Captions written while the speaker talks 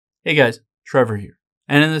Hey guys, Trevor here.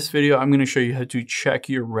 And in this video, I'm going to show you how to check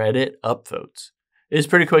your Reddit upvotes. It's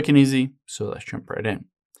pretty quick and easy, so let's jump right in.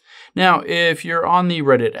 Now, if you're on the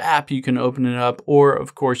Reddit app, you can open it up, or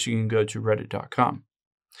of course, you can go to reddit.com.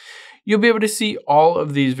 You'll be able to see all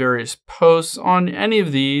of these various posts on any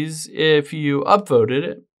of these. If you upvoted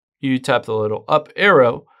it, you tap the little up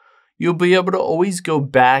arrow, you'll be able to always go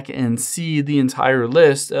back and see the entire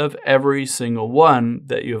list of every single one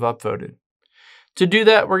that you have upvoted. To do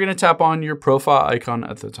that, we're going to tap on your profile icon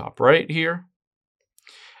at the top right here.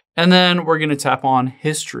 And then we're going to tap on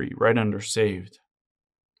history right under saved.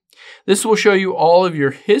 This will show you all of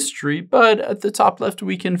your history, but at the top left,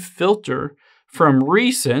 we can filter from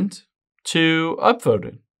recent to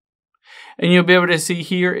upvoted. And you'll be able to see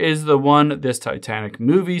here is the one, this Titanic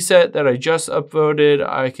movie set that I just upvoted.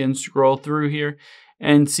 I can scroll through here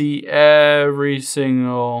and see every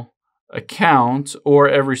single account or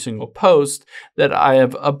every single post that I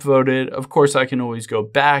have upvoted. Of course, I can always go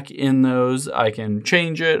back in those. I can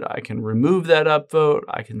change it. I can remove that upvote.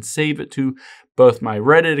 I can save it to both my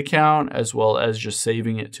Reddit account as well as just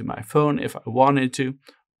saving it to my phone if I wanted to,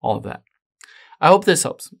 all of that. I hope this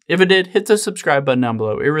helps. If it did, hit the subscribe button down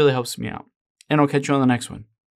below. It really helps me out. And I'll catch you on the next one.